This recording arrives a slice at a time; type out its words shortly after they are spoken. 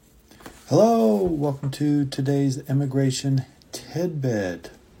Hello, welcome to today's immigration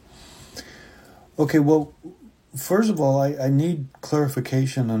tidbit. Okay, well, first of all, I need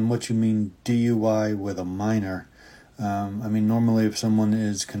clarification on what you mean DUI with a minor. Normally if someone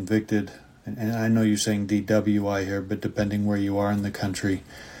is convicted, and I know you're saying DWI here, but depending where you are in the country,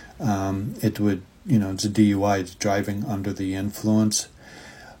 it would, it's a DUI, it's driving under the influence.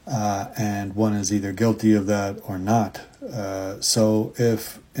 And one is either guilty of that or not. So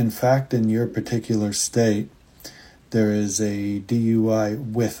if, in fact, in your particular state, there is a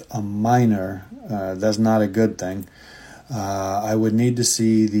DUI with a minor, that's not a good thing. I would need to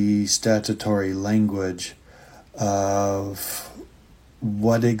see the statutory language of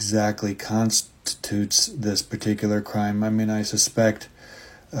what exactly constitutes this particular crime. I suspect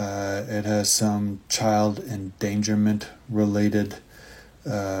it has some child endangerment related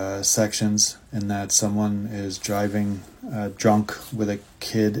sections in that someone is driving drunk with a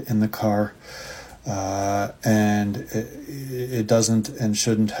kid in the car, and it doesn't and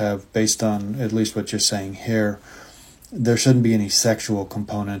shouldn't have, based on at least what you're saying here, there shouldn't be any sexual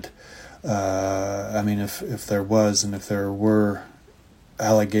component. If there was, and if there were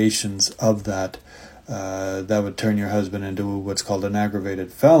allegations of that, that would turn your husband into what's called an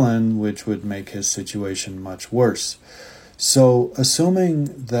aggravated felon, which would make his situation much worse. So,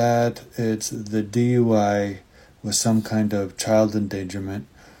 assuming that it's the DUI with some kind of child endangerment,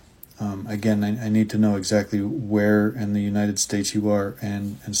 again, I need to know exactly where in the United States you are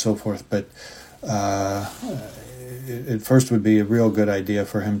and so forth, but it first would be a real good idea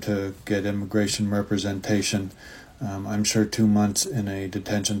for him to get immigration representation. I'm sure 2 months in a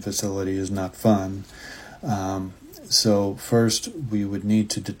detention facility is not fun. So first we would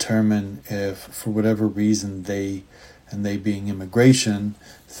need to determine if, for whatever reason, they being immigration,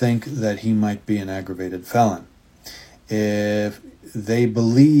 think that he might be an aggravated felon. If they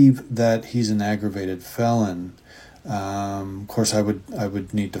believe that he's an aggravated felon, of course I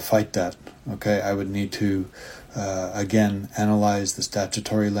would need to fight that. Okay, I would need to again analyze the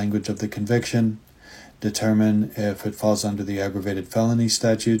statutory language of the conviction, determine if it falls under the aggravated felony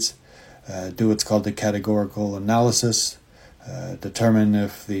statutes, do what's called the categorical analysis, determine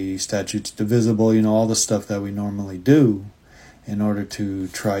if the statute's divisible, all the stuff that we normally do in order to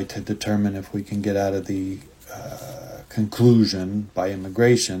try to determine if we can get out of the conclusion by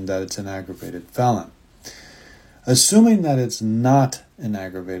immigration that it's an aggravated felon. Assuming that it's not an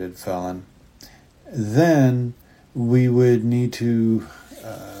aggravated felon, then we would need to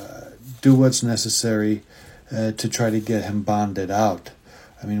do what's necessary to try to get him bonded out.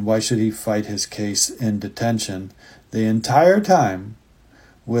 Why should he fight his case in detention the entire time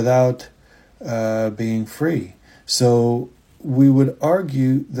without being free? So we would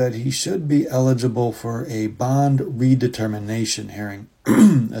argue that he should be eligible for a bond redetermination hearing,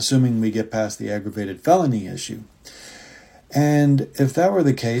 assuming we get past the aggravated felony issue. And if that were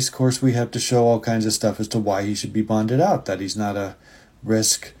the case, of course, we have to show all kinds of stuff as to why he should be bonded out, that he's not a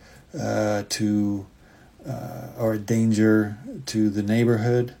risk or a danger to the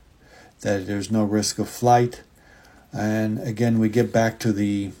neighborhood, that there's no risk of flight. And again, we get back to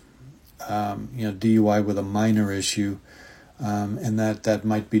the DUI with a minor issue, and that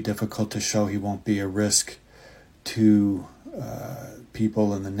might be difficult to show. He won't be a risk to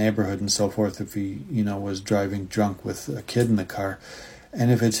people in the neighborhood and so forth if he was driving drunk with a kid in the car.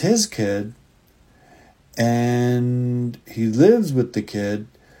 And if it's his kid and he lives with the kid,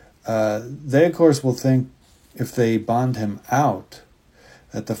 they of course will think, if they bond him out,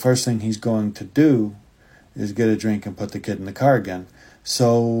 that the first thing he's going to do is get a drink and put the kid in the car again.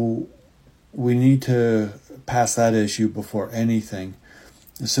 So we need to pass that issue before anything.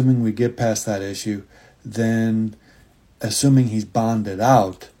 Assuming we get past that issue, then assuming he's bonded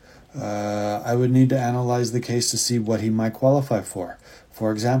out, I would need to analyze the case to see what he might qualify for.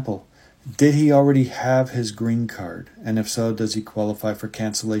 For example, did he already have his green card? And if so, does he qualify for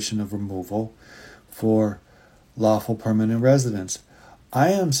cancellation of removal for lawful permanent residence? I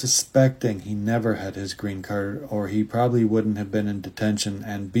am suspecting he never had his green card, or he probably wouldn't have been in detention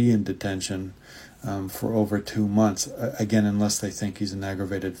and be in detention for over 2 months, again, unless they think he's an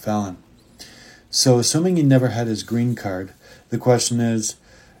aggravated felon. So assuming he never had his green card, the question is,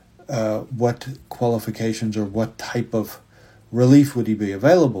 what qualifications or what type of relief would he be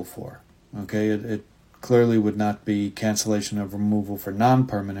available for? Okay, it clearly would not be cancellation of removal for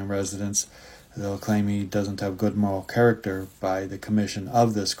non-permanent residence. They'll claim he doesn't have good moral character by the commission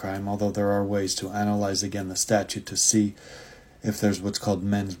of this crime, although there are ways to analyze again the statute to see if there's what's called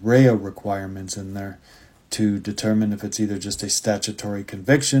mens rea requirements in there to determine if it's either just a statutory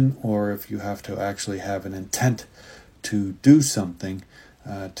conviction or if you have to actually have an intent to do something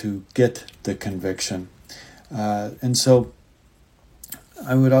to get the conviction. And so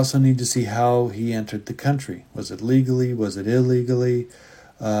I would also need to see how he entered the country. Was it legally? Was it illegally?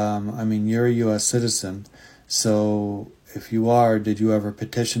 You're a U.S. citizen, so if you are, did you ever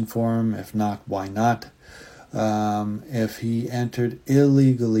petition for him? If not, why not? If he entered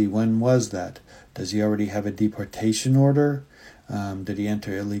illegally, when was that? Does he already have a deportation order? Did he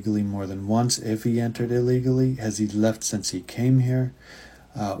enter illegally more than once? If he entered illegally, has he left since he came here?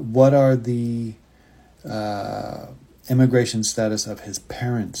 What are the immigration status of his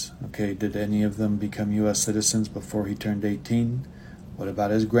parents? Okay, did any of them become U.S. citizens before he turned 18? What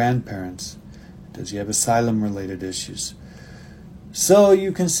about his grandparents? Does he have asylum-related issues? So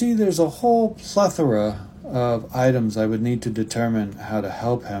you can see there's a whole plethora of items I would need to determine how to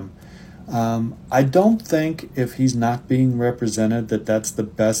help him. I don't think if he's not being represented that that's the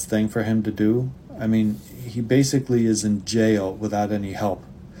best thing for him to do. He basically is in jail without any help.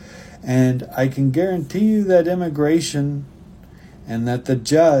 And I can guarantee you that immigration and that the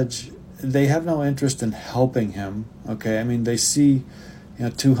judge, they have no interest in helping him. Okay, they see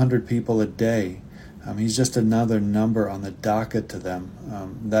 200 people a day. He's just another number on the docket to them.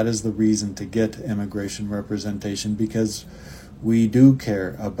 That is the reason to get immigration representation, because we do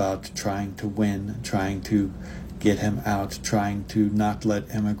care about trying to win, trying to get him out, trying to not let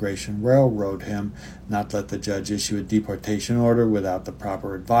immigration railroad him, not let the judge issue a deportation order without the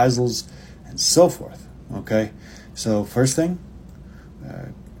proper advisals, and so forth. Okay? So first thing,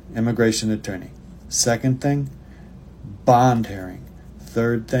 immigration attorney. Second thing, bond hearing.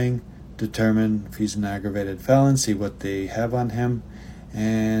 Third thing, determine if he's an aggravated felon, see what they have on him,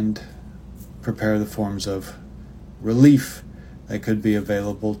 and prepare the forms of relief that could be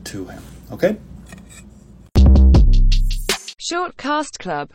available to him. Okay? Short Cast Club